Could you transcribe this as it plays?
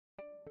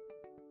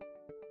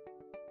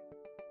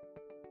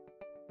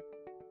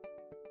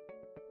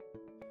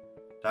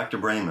Dr.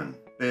 Braman,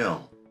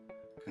 Bill,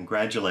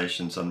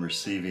 congratulations on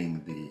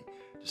receiving the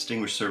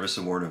Distinguished Service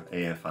Award of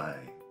AFIA,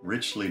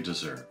 richly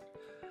deserved.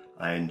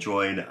 I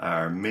enjoyed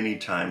our many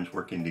times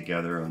working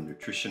together on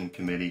Nutrition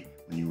Committee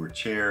when you were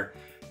chair,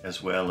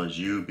 as well as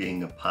you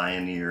being a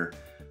pioneer,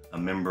 a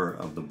member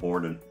of the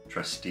Board of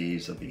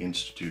Trustees of the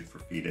Institute for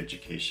Feed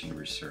Education and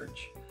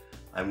Research.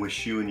 I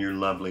wish you and your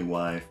lovely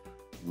wife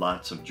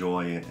lots of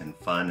joy and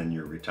fun in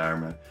your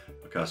retirement,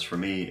 because for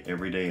me,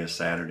 every day is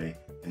Saturday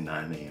and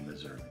 9 a.m.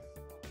 is early.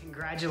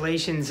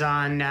 Congratulations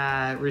on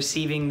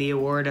receiving the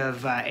award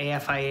of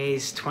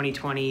AFIA's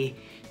 2020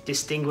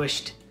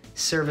 Distinguished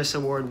Service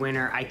Award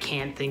winner. I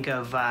can't think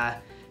of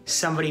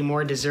somebody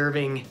more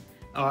deserving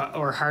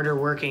or harder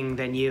working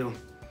than you.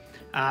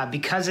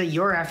 Because of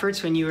your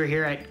efforts when you were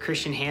here at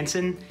Christian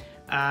Hansen,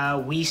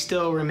 we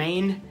still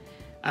remain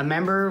a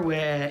member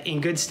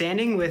in good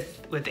standing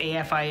with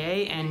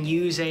AFIA and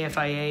use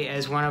AFIA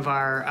as one of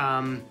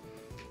our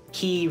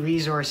key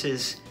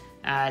resources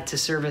to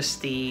service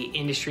the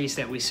industries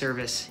that we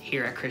service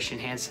here at Christian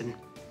Hansen.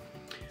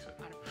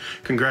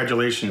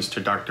 Congratulations to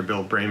Dr.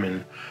 Bill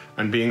Braman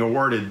on being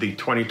awarded the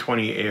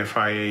 2020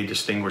 AFIA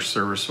Distinguished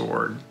Service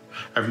Award.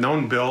 I've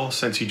known Bill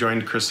since he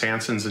joined Chris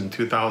Hansen's in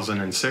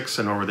 2006,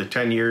 and over the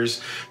 10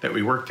 years that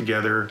we worked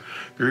together,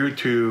 grew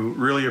to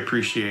really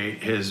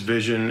appreciate his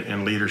vision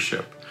and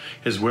leadership,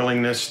 his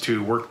willingness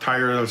to work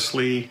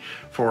tirelessly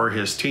for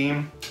his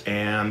team,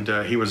 and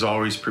he was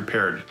always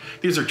prepared.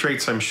 These are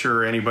traits I'm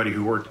sure anybody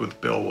who worked with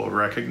Bill will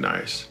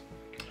recognize.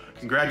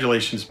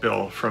 Congratulations,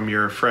 Bill, from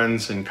your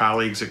friends and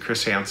colleagues at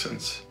Chris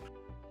Hansen's.